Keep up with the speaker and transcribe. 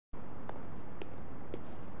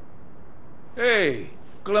Hey,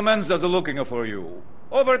 Clemenza's looking for you.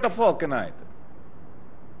 Over at the Falconite.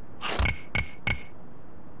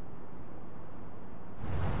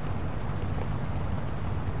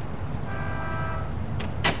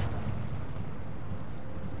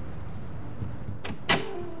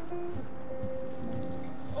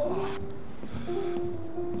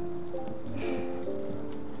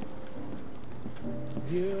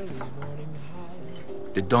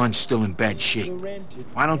 The Don's still in bad shape.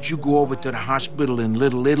 Why don't you go over to the hospital in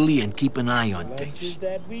Little Italy and keep an eye on things?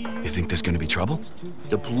 You think there's gonna be trouble?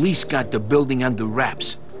 The police got the building under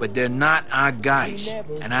wraps, but they're not our guys,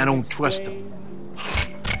 and I don't trust them.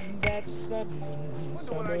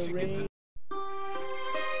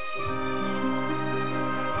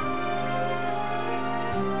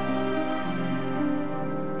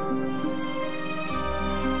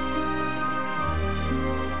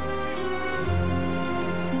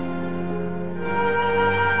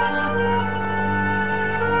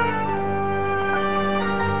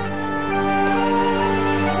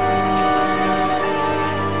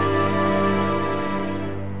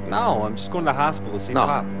 No, I'm just going to the hospital to see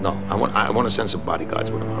Pop. No. I want to send some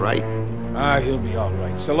bodyguards with him, all right? Ah, he'll be all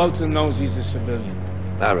right. Sollonzo knows he's a civilian.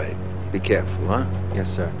 All right. Be careful, huh? Yes,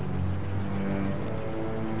 sir.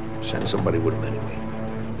 Send somebody with him anyway.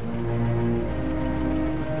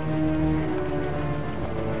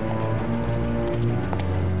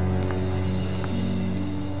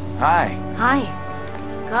 Hi.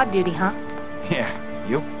 Hi. Guard duty, huh? Yeah,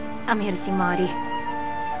 you? I'm here to see Marty.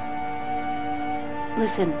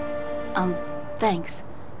 Listen, thanks.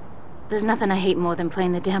 There's nothing I hate more than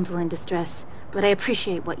playing the damsel in distress, but I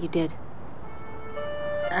appreciate what you did.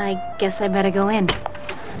 I guess I better go in.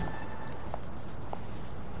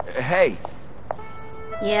 Hey.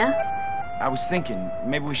 Yeah? I was thinking,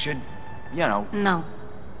 maybe we should, you know...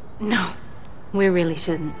 No, we really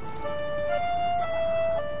shouldn't.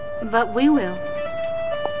 But we will.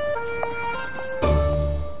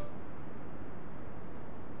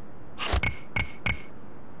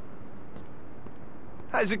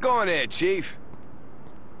 How's it going there, Chief?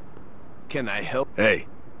 Can I help? Hey,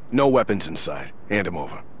 no weapons inside. Hand him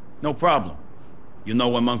over. No problem. You know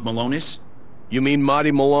where Monk Malone is? You mean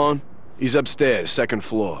Marty Malone? He's upstairs, second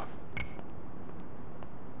floor.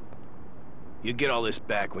 You get all this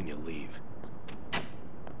back when you leave.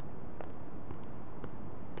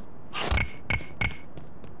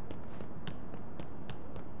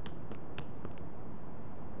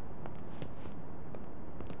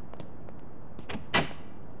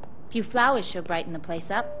 A few flowers should brighten the place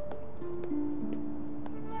up.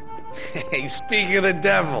 Hey, speaking of the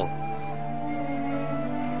devil.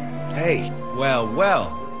 Hey.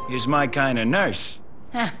 Well, here's my kind of nurse.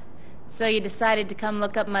 So you decided to come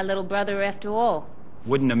look up my little brother after all?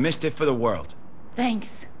 Wouldn't have missed it for the world. Thanks.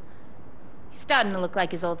 He's starting to look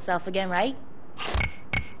like his old self again, right?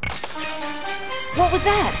 What was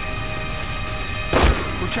that?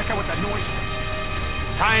 Go check out what that noise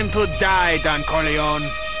was. Time to die, Don Corleone.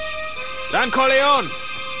 Don Corleone,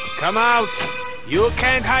 come out. You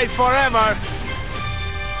can't hide forever.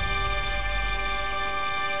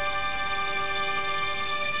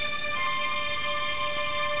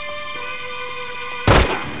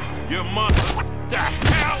 You must... What the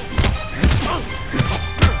hell?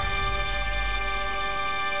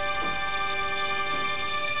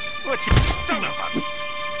 What you son of a...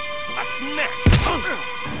 What's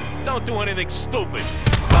next? Don't do anything stupid.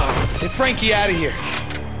 Get Frankie out of here.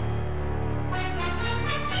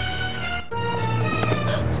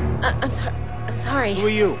 I'm sorry. Who are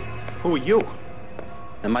you? Who are you?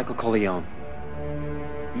 I'm Michael Corleone.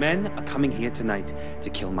 Men are coming here tonight to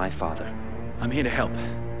kill my father. I'm here to help.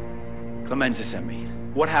 Clemenza sent me.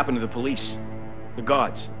 What happened to the police? The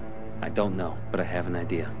guards? I don't know, but I have an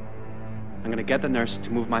idea. I'm gonna get the nurse to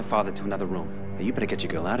move my father to another room. Now you better get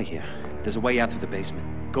your girl out of here. There's a way out through the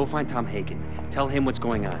basement. Go find Tom Hagen. Tell him what's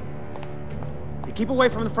going on. You keep away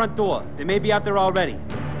from the front door. They may be out there already.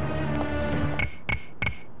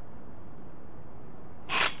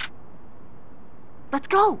 Let's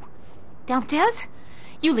go. Downstairs?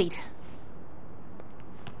 You lead.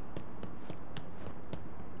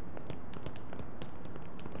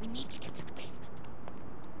 We need to get to the basement.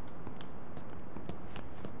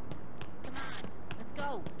 Come on, let's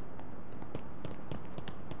go.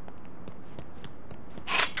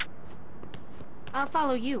 I'll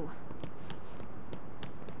follow you.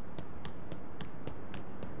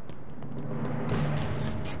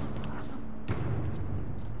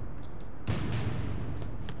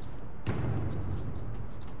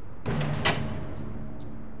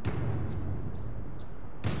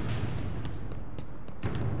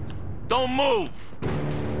 Don't move!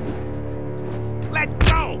 Let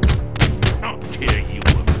go! I'll tear you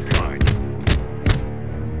apart.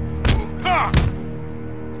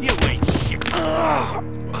 You ain't shit.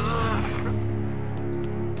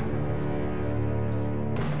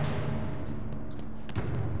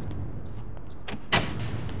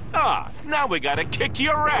 Now we gotta kick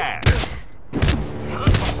your ass.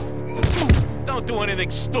 Don't do anything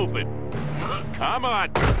stupid. Come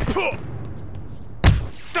on.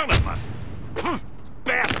 Son of a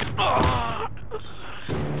bastard.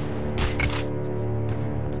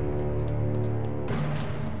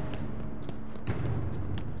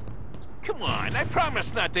 Come on, I promise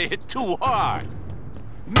not to hit too hard.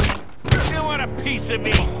 You want a piece of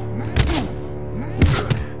me?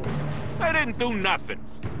 I didn't do nothing.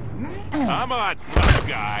 Come on, tough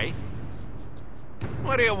guy.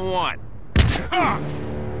 What do you want?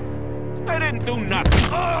 I didn't do nothing.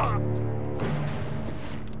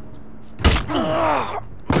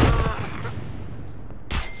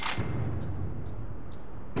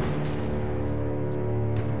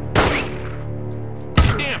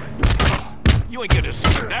 Damn it. You ain't gonna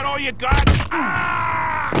see that all you got?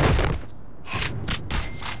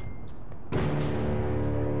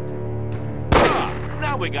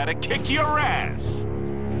 Now we gotta kick your ass.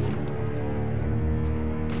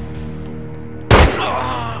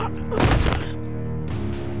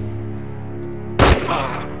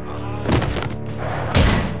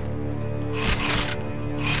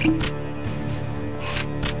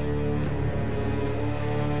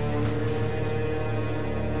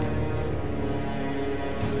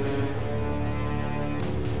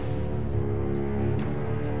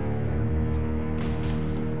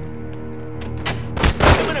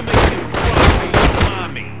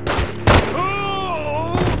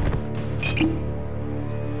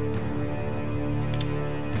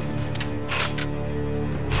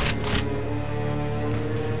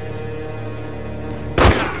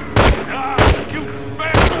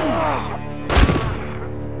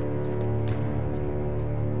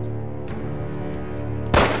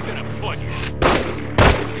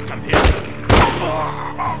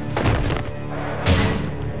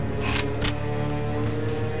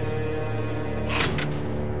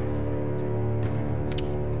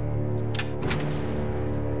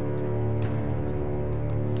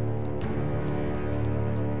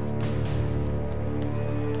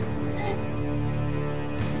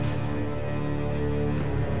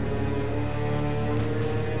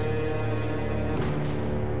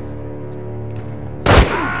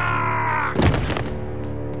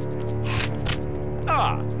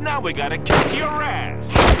 Now we gotta kick your ass.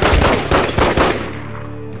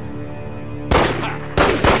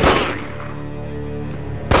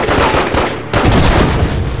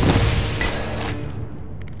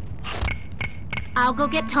 I'll go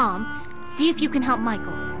get Tom. See if you can help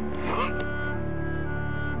Michael.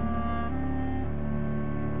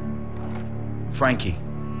 Frankie,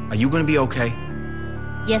 are you gonna be okay?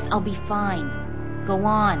 Yes, I'll be fine. Go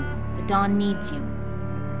on. The Don needs you.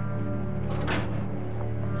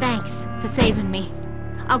 Thanks for saving me.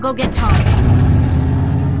 I'll go get Tom.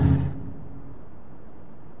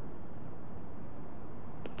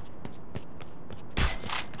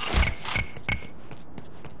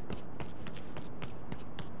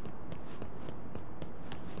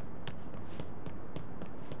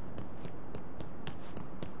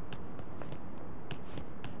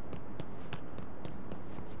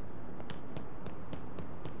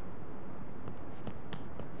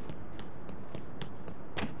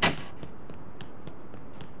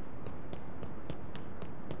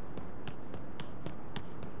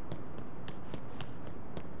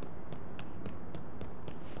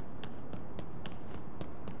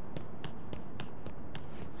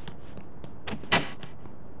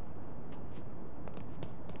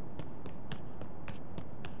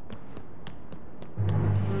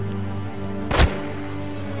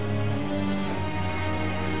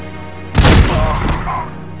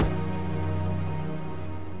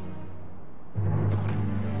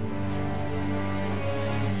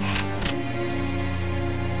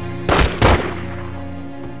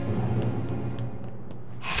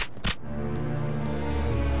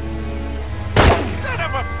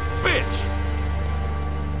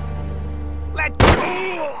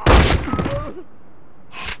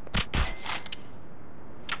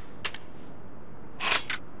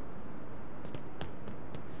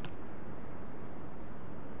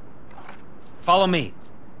 Follow me.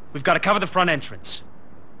 We've got to cover the front entrance.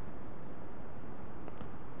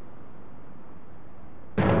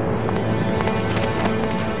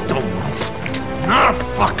 Don't move. Not a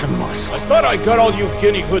fucking muscle. I thought I got all you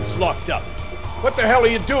guinea hoods locked up. What the hell are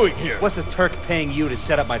you doing here? What's the Turk paying you to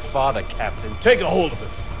set up my father, Captain? Take a hold of him.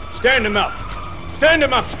 Stand him up. Stand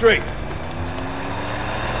him up straight.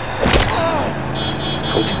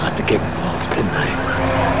 Told you not to get involved, didn't I?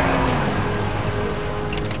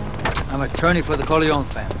 I'm attorney for the Corleone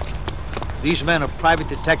family. These men are private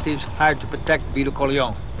detectives hired to protect Vito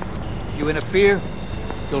Corleone. If you interfere,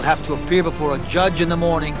 you'll have to appear before a judge in the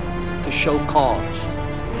morning to show cause.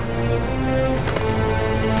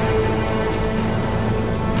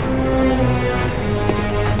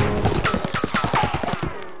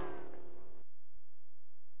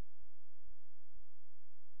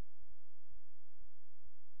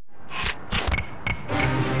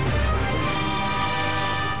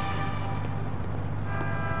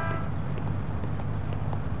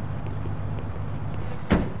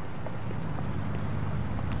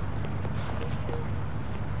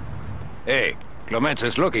 Hey,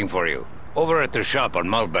 Clemenza's looking for you. Over at the shop on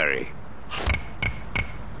Mulberry.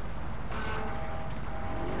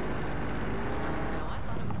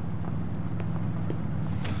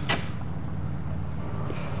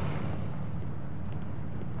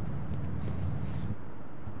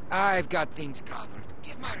 I've got things covered.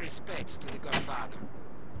 Give my respects to the Godfather.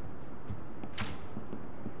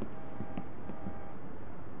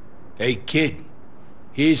 Hey, kid.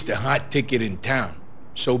 Here's the hot ticket in town.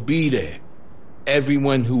 So be there.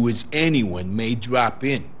 Everyone who is anyone may drop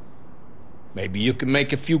in. Maybe you can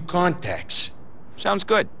make a few contacts. Sounds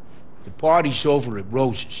good. The party's over at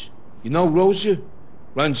Rosa's. You know Rosa?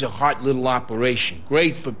 Runs a hot little operation.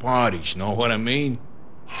 Great for parties, know what I mean?